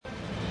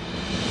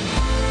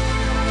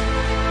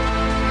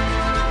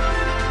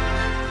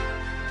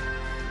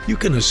You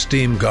can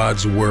esteem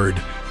God's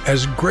Word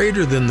as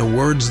greater than the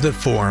words that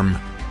form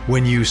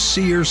when you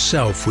see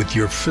yourself with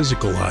your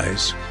physical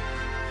eyes.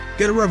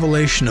 Get a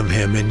revelation of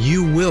Him and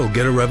you will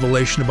get a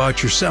revelation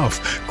about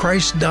yourself.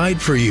 Christ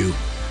died for you,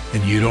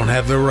 and you don't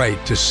have the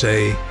right to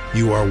say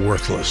you are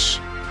worthless.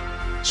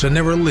 So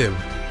never live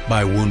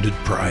by wounded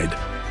pride.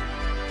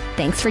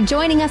 Thanks for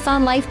joining us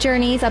on Life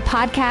Journeys, a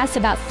podcast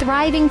about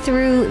thriving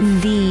through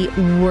the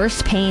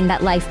worst pain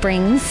that life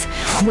brings.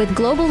 With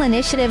global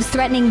initiatives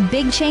threatening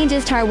big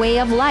changes to our way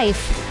of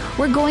life,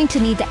 we're going to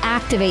need to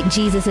activate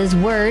Jesus'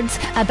 words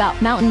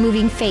about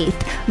mountain-moving faith.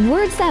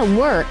 Words That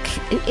Work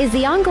is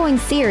the ongoing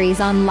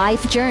series on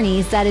Life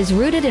Journeys that is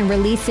rooted in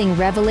releasing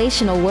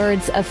revelational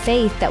words of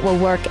faith that will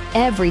work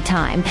every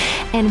time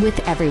and with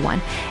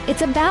everyone.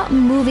 It's about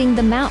moving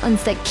the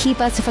mountains that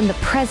keep us from the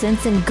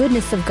presence and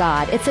goodness of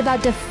God. It's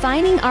about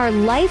defining our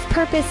life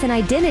purpose and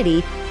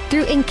identity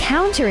through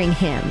encountering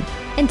Him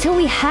until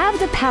we have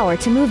the power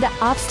to move the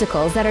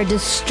obstacles that are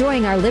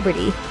destroying our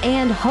liberty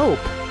and hope.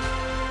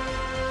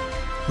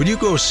 When you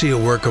go see a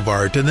work of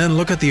art and then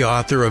look at the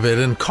author of it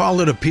and call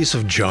it a piece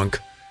of junk,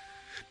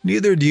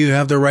 neither do you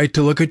have the right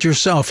to look at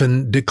yourself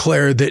and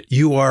declare that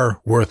you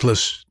are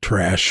worthless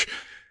trash.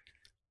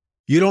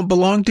 You don't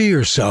belong to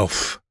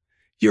yourself.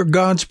 You're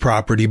God's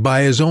property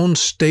by His own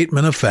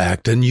statement of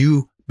fact, and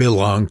you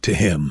belong to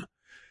Him.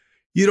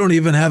 You don't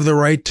even have the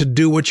right to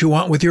do what you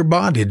want with your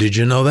body. Did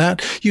you know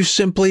that? You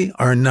simply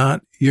are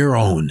not your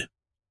own.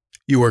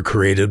 You were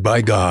created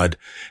by God,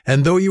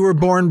 and though you were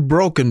born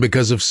broken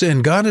because of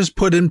sin, God has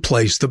put in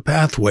place the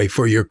pathway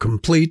for your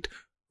complete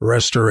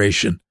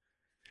restoration.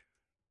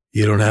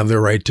 You don't have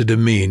the right to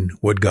demean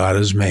what God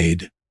has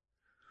made.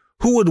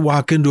 Who would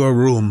walk into a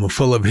room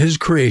full of His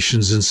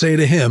creations and say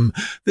to Him,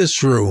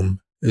 "This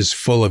room is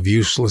full of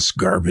useless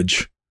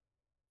garbage"?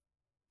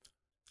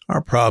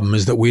 Our problem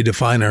is that we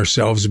define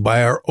ourselves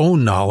by our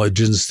own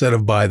knowledge instead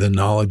of by the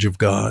knowledge of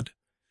God.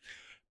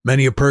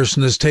 Many a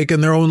person has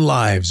taken their own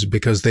lives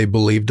because they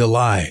believed a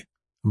lie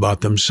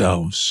about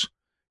themselves.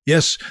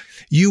 Yes,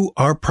 you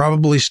are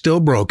probably still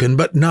broken,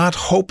 but not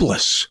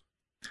hopeless.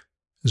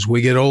 As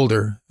we get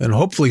older and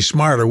hopefully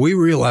smarter, we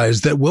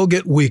realize that we'll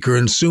get weaker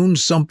and soon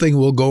something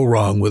will go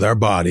wrong with our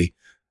body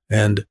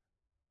and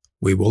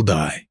we will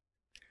die.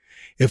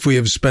 If we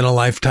have spent a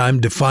lifetime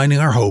defining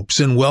our hopes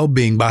and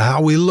well-being by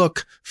how we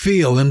look,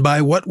 feel, and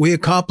by what we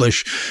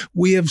accomplish,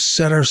 we have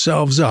set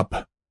ourselves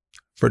up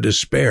for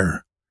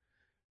despair.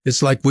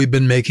 It's like we've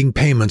been making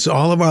payments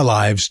all of our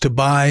lives to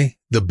buy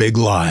the big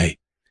lie.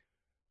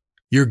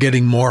 You're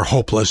getting more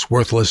hopeless,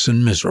 worthless,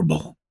 and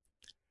miserable.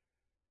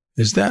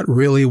 Is that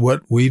really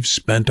what we've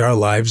spent our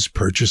lives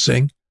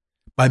purchasing?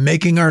 By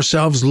making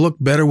ourselves look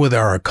better with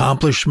our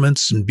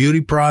accomplishments and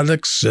beauty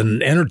products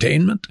and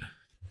entertainment?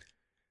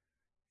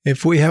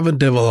 If we haven't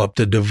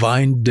developed a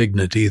divine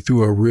dignity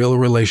through a real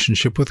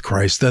relationship with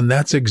Christ, then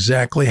that's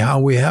exactly how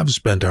we have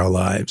spent our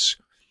lives.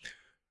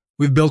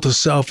 We've built a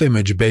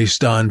self-image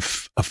based on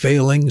a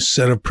failing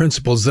set of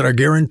principles that are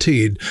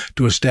guaranteed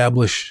to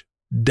establish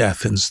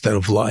death instead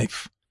of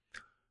life.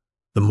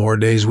 The more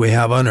days we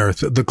have on earth,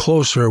 the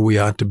closer we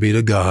ought to be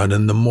to God,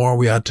 and the more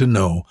we ought to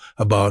know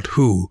about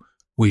who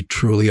we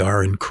truly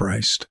are in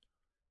Christ.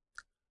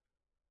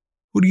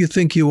 Who do you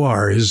think you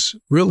are is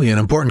really an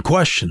important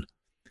question.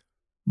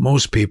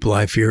 Most people,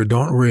 I fear,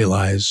 don't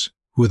realize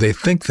who they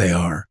think they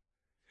are.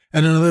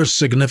 And another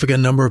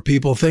significant number of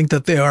people think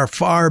that they are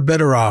far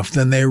better off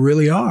than they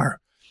really are.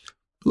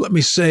 But let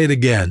me say it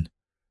again.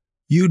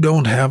 You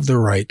don't have the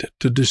right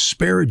to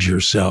disparage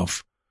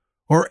yourself,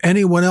 or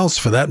anyone else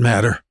for that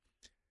matter.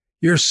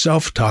 Your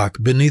self-talk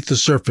beneath the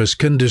surface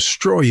can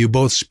destroy you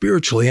both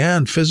spiritually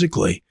and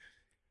physically.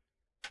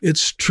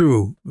 It's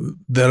true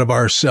that of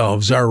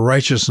ourselves, our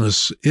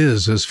righteousness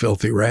is as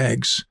filthy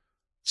rags.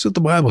 That's what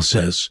the Bible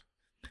says.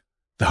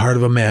 The heart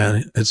of a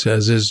man, it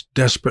says, is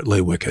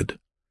desperately wicked.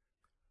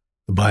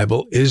 The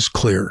Bible is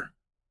clear.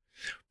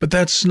 But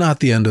that's not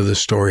the end of the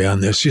story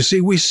on this. You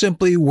see, we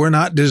simply were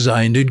not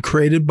designed and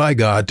created by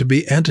God to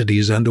be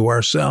entities unto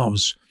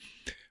ourselves.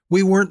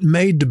 We weren't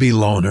made to be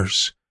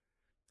loners.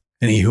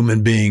 Any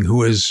human being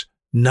who is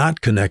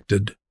not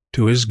connected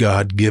to his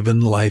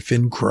God-given life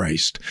in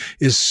Christ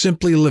is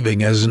simply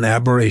living as an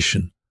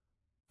aberration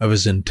of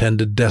his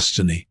intended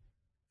destiny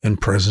and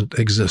present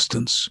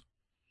existence.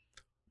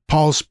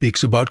 Paul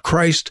speaks about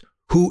Christ,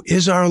 who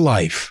is our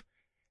life,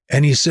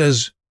 and he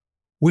says,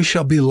 we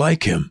shall be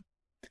like Him.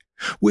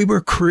 We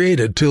were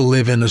created to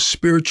live in a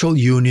spiritual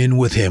union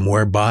with Him,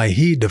 whereby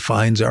He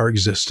defines our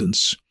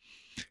existence.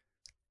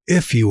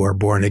 If you are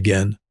born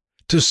again,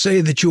 to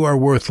say that you are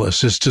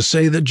worthless is to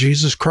say that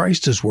Jesus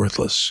Christ is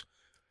worthless.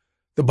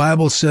 The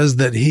Bible says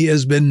that He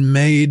has been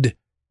made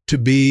to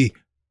be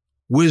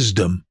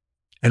wisdom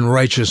and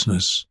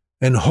righteousness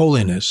and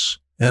holiness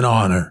and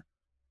honor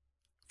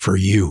for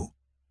you.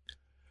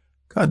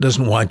 God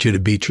doesn't want you to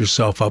beat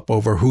yourself up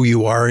over who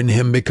you are in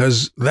Him,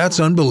 because that's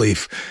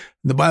unbelief.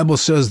 The Bible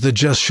says the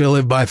just shall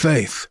live by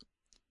faith.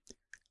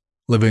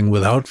 Living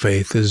without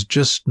faith is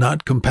just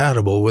not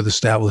compatible with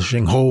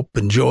establishing hope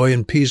and joy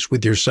and peace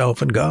with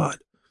yourself and God.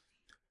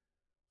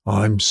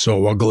 I'm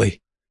so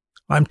ugly.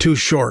 I'm too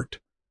short,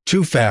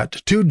 too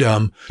fat, too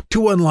dumb,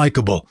 too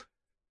unlikable,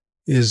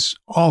 is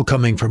all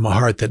coming from a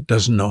heart that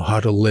doesn't know how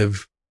to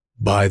live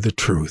by the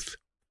truth.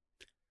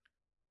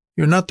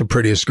 You're not the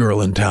prettiest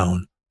girl in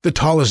town, the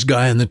tallest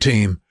guy on the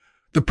team,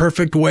 the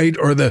perfect weight,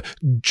 or the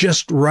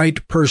just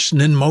right person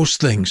in most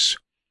things.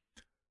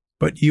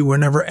 But you were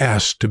never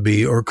asked to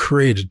be or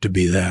created to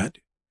be that.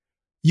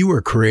 You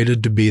were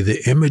created to be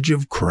the image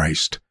of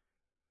Christ.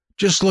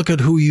 Just look at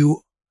who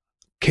you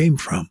came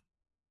from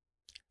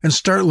and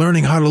start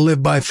learning how to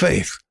live by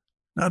faith,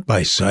 not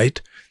by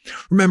sight.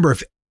 Remember,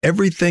 if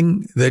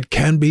everything that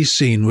can be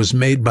seen was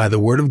made by the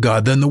Word of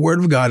God, then the Word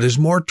of God is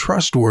more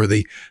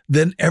trustworthy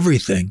than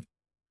everything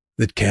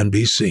that can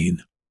be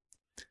seen.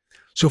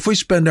 So if we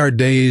spend our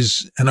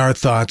days and our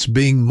thoughts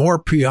being more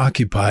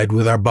preoccupied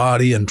with our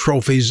body and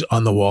trophies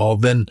on the wall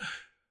than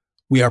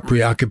we are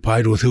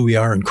preoccupied with who we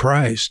are in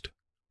Christ,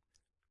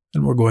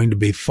 then we're going to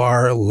be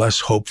far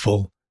less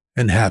hopeful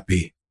and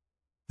happy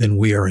than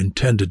we are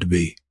intended to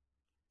be.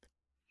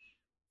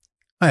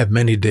 I have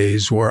many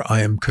days where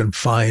I am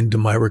confined to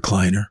my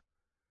recliner.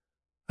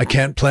 I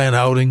can't plan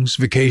outings,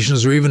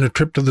 vacations, or even a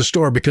trip to the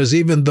store because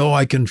even though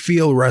I can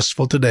feel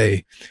restful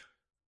today,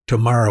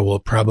 tomorrow will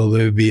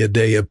probably be a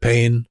day of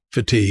pain,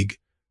 fatigue,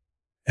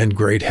 and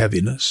great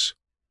heaviness.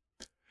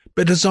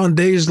 But it's on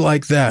days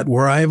like that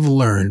where I have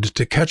learned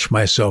to catch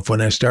myself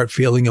when I start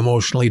feeling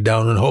emotionally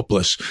down and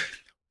hopeless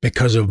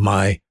because of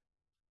my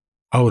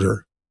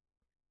outer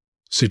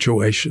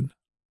situation.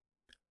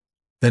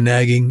 The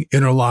nagging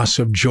inner loss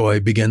of joy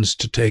begins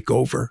to take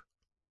over.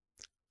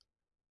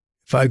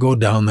 If I go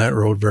down that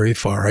road very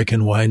far, I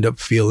can wind up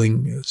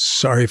feeling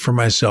sorry for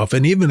myself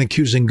and even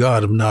accusing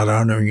God of not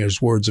honoring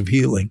His words of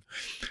healing.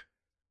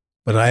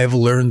 But I have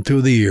learned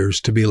through the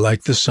years to be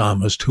like the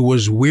psalmist who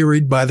was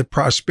wearied by the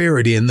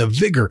prosperity and the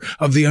vigor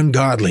of the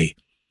ungodly.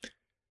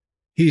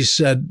 He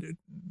said,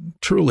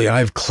 "Truly, I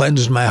have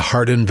cleansed my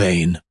heart in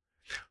vain.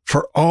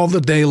 For all the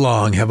day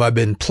long have I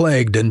been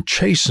plagued and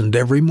chastened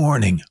every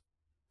morning."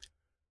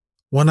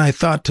 When I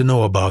thought to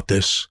know about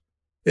this,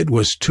 it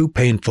was too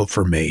painful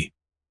for me,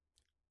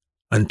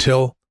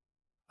 until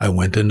I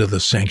went into the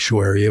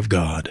sanctuary of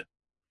God.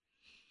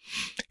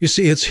 You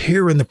see, it's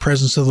here in the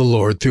presence of the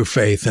Lord through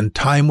faith and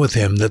time with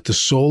Him that the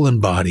soul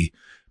and body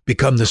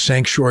become the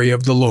sanctuary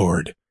of the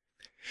Lord.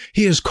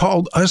 He has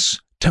called us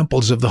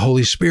temples of the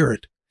Holy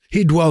Spirit.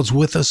 He dwells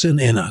with us and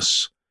in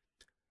us.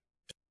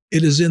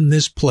 It is in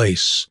this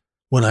place,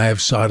 when I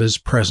have sought His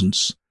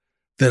presence,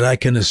 that I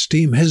can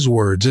esteem His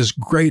words as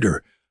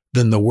greater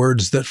than the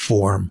words that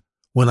form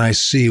when I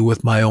see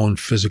with my own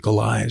physical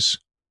eyes.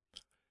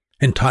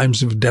 In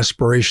times of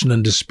desperation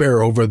and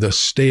despair over the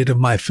state of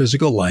my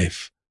physical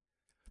life,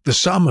 the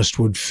psalmist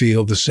would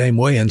feel the same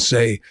way and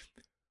say,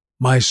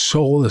 "My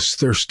soul is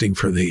thirsting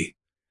for Thee.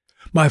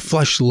 My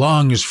flesh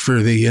longs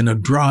for Thee in a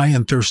dry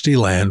and thirsty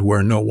land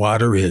where no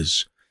water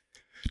is,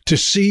 to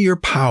see Your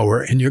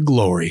power and Your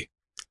glory,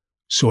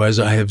 so as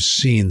I have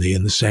seen Thee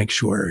in the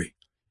sanctuary,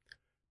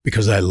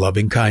 because Thy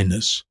loving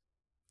kindness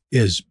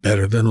is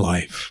better than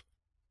life."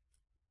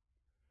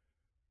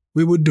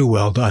 We would do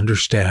well to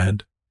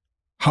understand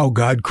how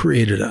God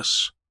created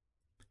us.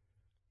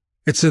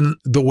 It's in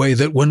the way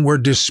that when we're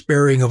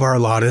despairing of our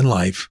lot in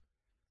life,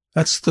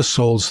 that's the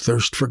soul's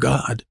thirst for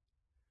God.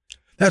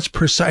 That's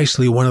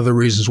precisely one of the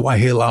reasons why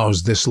He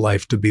allows this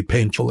life to be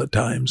painful at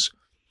times.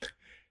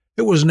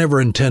 It was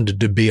never intended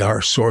to be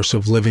our source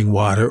of living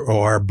water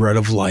or our bread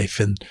of life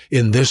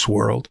in this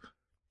world.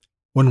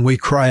 When we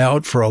cry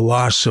out for a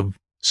loss of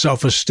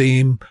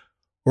self-esteem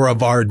or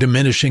of our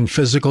diminishing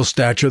physical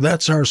stature,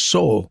 that's our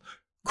soul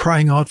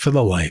crying out for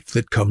the life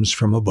that comes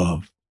from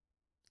above.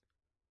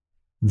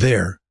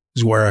 There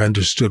is where I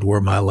understood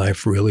where my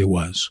life really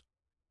was,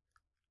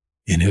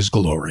 in His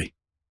glory.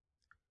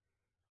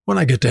 When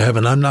I get to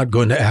heaven, I'm not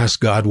going to ask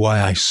God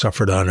why I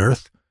suffered on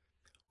earth.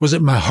 Was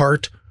it my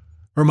heart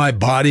or my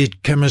body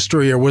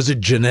chemistry, or was it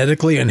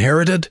genetically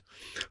inherited?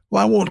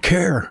 Well, I won't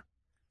care.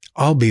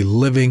 I'll be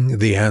living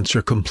the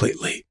answer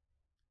completely.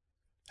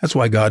 That's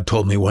why God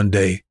told me one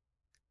day,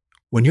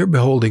 when you're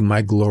beholding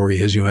my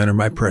glory as you enter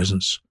my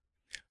presence,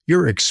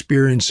 you're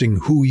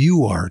experiencing who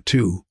you are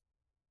too.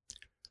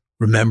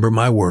 Remember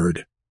my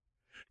word.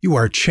 You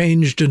are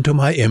changed into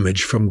my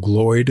image from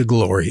glory to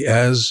glory,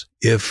 as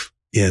if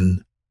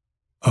in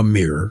a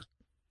mirror.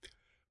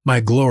 My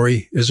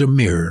glory is a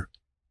mirror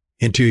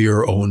into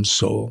your own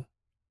soul.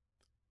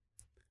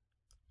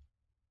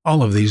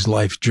 All of these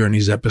Life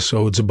Journeys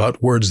episodes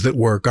about words that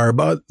work are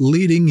about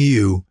leading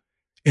you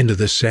into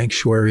the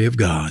sanctuary of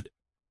God.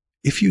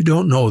 If you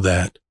don't know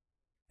that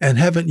and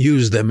haven't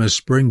used them as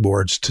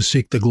springboards to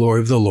seek the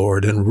glory of the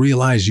Lord and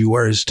realize you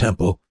are His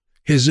temple,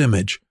 His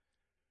image,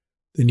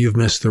 then you've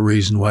missed the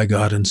reason why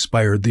God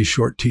inspired these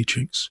short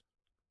teachings.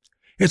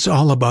 It's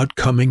all about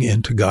coming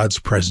into God's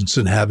presence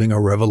and having a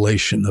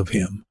revelation of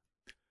Him.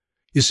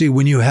 You see,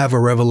 when you have a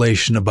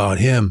revelation about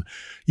Him,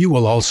 you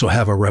will also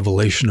have a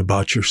revelation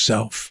about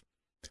yourself.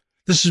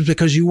 This is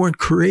because you weren't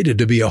created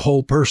to be a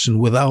whole person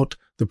without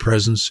the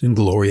presence and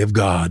glory of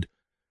God,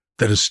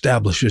 that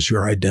establishes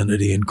your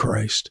identity in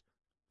Christ.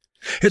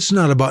 It's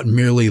not about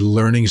merely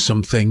learning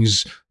some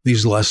things,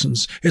 these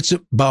lessons. It's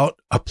about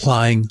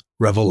applying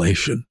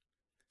revelation.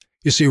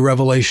 You see,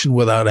 revelation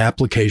without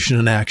application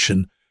and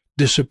action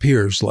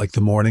disappears like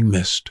the morning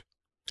mist.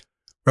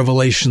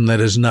 Revelation that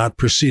is not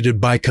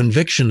preceded by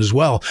conviction as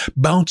well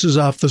bounces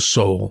off the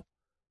soul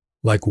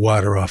like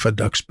water off a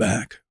duck's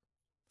back.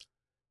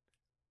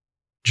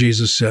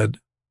 Jesus said,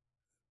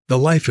 "The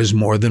life is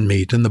more than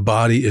meat, and the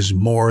body is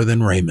more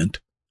than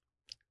raiment."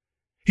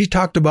 He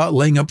talked about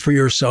laying up for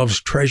yourselves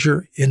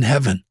treasure in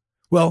heaven.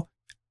 Well,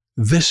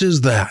 this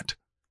is that.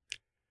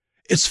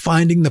 It's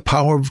finding the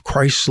power of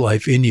Christ's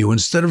life in you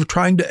instead of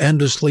trying to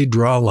endlessly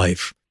draw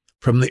life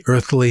from the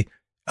earthly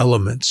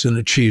elements and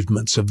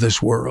achievements of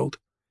this world.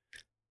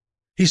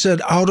 He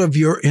said, "Out of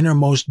your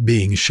innermost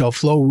being shall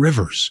flow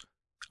rivers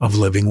of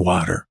living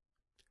water.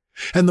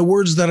 And the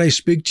words that I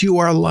speak to you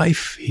are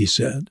life," he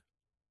said.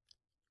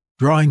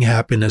 Drawing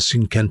happiness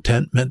and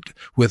contentment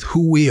with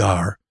who we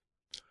are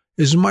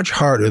is much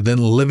harder than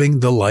living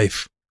the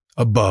life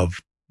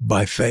above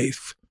by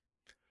faith.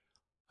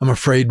 I'm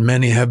afraid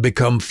many have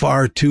become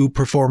far too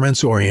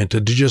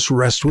performance-oriented to just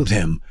rest with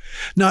Him,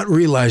 not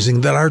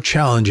realizing that our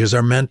challenges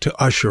are meant to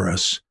usher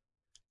us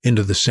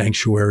into the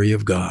sanctuary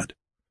of God.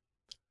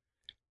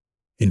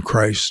 In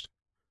Christ,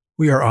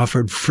 we are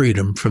offered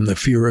freedom from the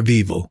fear of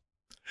evil,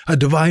 a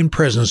divine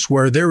presence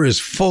where there is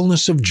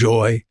fullness of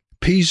joy,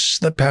 peace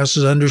that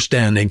passes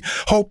understanding,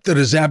 hope that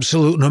is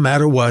absolute no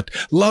matter what,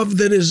 love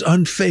that is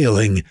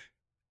unfailing,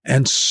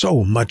 and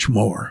so much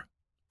more.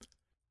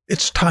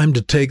 It's time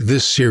to take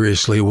this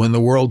seriously when the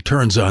world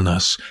turns on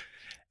us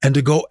and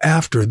to go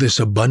after this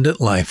abundant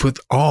life with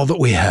all that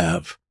we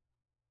have.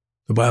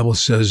 The Bible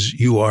says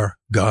you are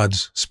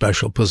God's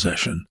special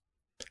possession.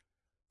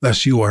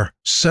 Thus you are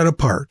set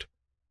apart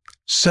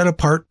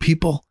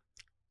people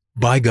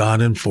by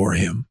God and for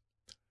Him.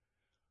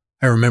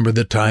 I remember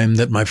the time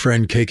that my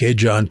friend KK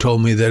John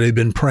told me that he'd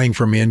been praying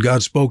for me and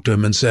God spoke to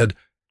him and said,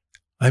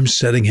 "I'm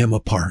setting him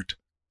apart."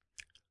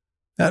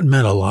 That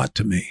meant a lot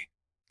to me.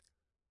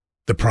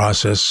 The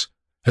process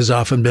has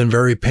often been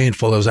very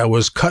painful as I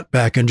was cut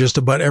back in just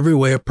about every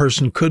way a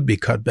person could be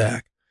cut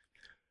back.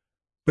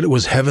 But it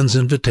was heaven's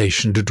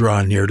invitation to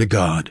draw near to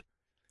God,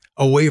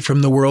 away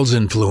from the world's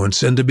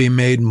influence, and to be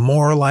made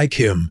more like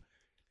Him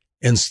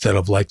instead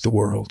of like the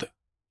world.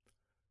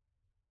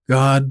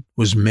 God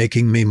was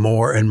making me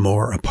more and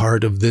more a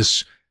part of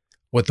this,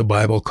 what the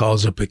Bible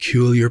calls a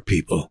peculiar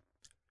people.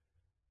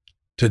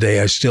 Today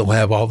I still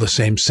have all the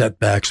same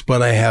setbacks,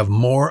 but I have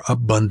more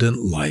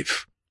abundant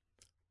life.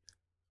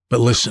 But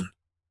listen,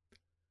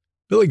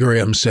 Billy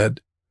Graham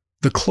said,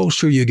 "The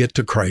closer you get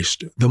to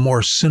Christ, the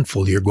more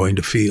sinful you're going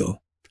to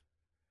feel."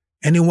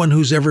 Anyone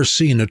who's ever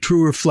seen a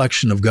true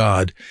reflection of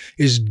God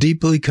is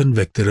deeply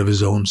convicted of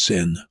his own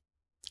sin.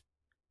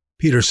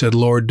 Peter said,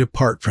 "Lord,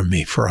 depart from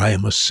me, for I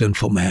am a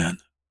sinful man."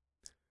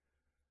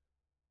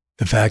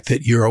 The fact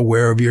that you're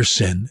aware of your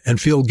sin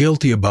and feel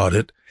guilty about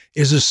it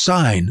is a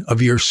sign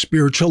of your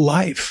spiritual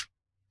life.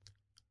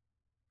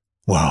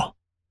 Wow,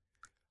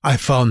 I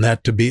found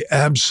that to be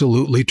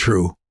absolutely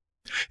true.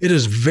 It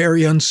is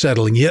very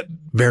unsettling, yet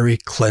very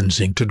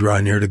cleansing to draw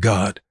near to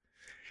God.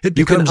 It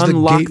becomes the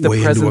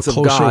gateway into a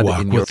closer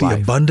walk with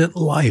the abundant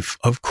life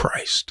of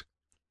Christ.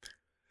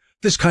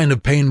 This kind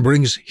of pain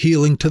brings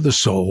healing to the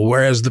soul,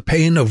 whereas the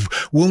pain of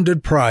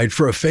wounded pride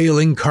for a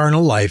failing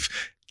carnal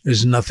life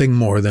is nothing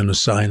more than a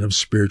sign of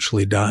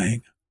spiritually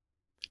dying.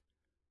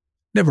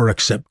 Never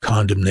accept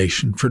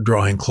condemnation for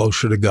drawing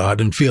closer to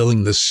God and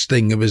feeling the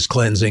sting of His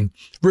cleansing.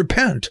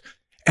 Repent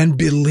and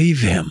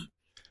believe Him.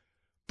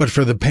 But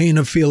for the pain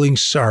of feeling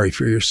sorry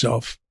for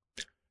yourself,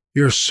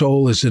 your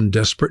soul is in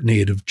desperate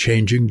need of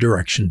changing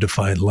direction to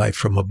find life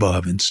from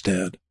above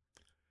instead.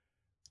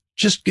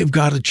 Just give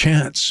God a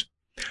chance.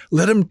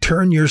 Let Him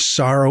turn your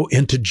sorrow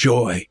into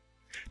joy.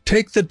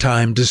 Take the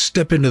time to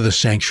step into the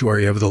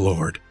sanctuary of the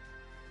Lord.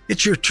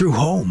 It's your true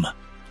home.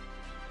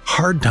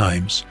 Hard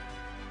times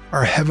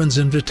are heaven's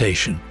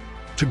invitation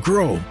to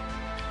grow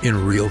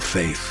in real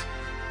faith.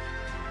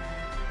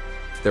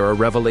 There are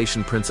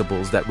revelation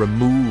principles that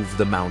remove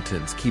the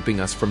mountains, keeping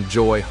us from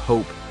joy,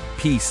 hope,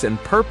 peace,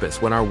 and purpose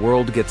when our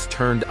world gets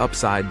turned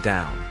upside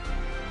down.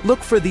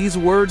 Look for these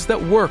words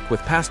that work with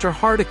Pastor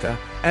Hardika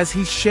as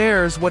he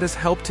shares what has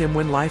helped him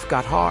when life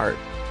got hard.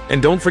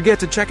 And don't forget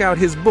to check out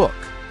his book,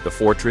 The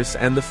Fortress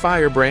and the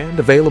Firebrand,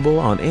 available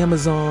on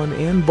Amazon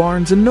and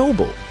Barnes &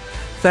 Noble.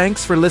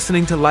 Thanks for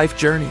listening to Life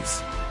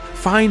Journeys.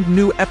 Find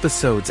new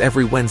episodes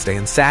every Wednesday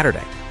and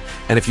Saturday.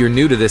 And if you're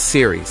new to this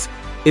series,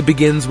 it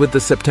begins with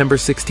the September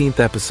 16th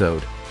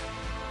episode.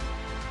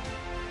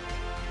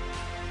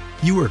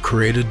 You were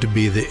created to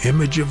be the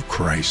image of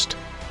Christ.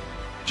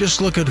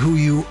 Just look at who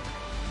you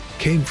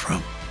came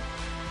from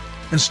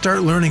and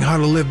start learning how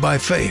to live by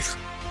faith,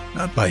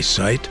 not by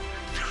sight.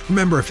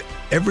 Remember, if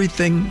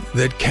everything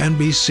that can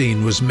be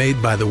seen was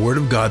made by the Word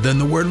of God, then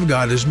the Word of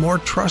God is more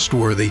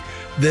trustworthy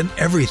than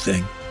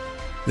everything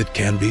that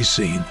can be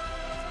seen.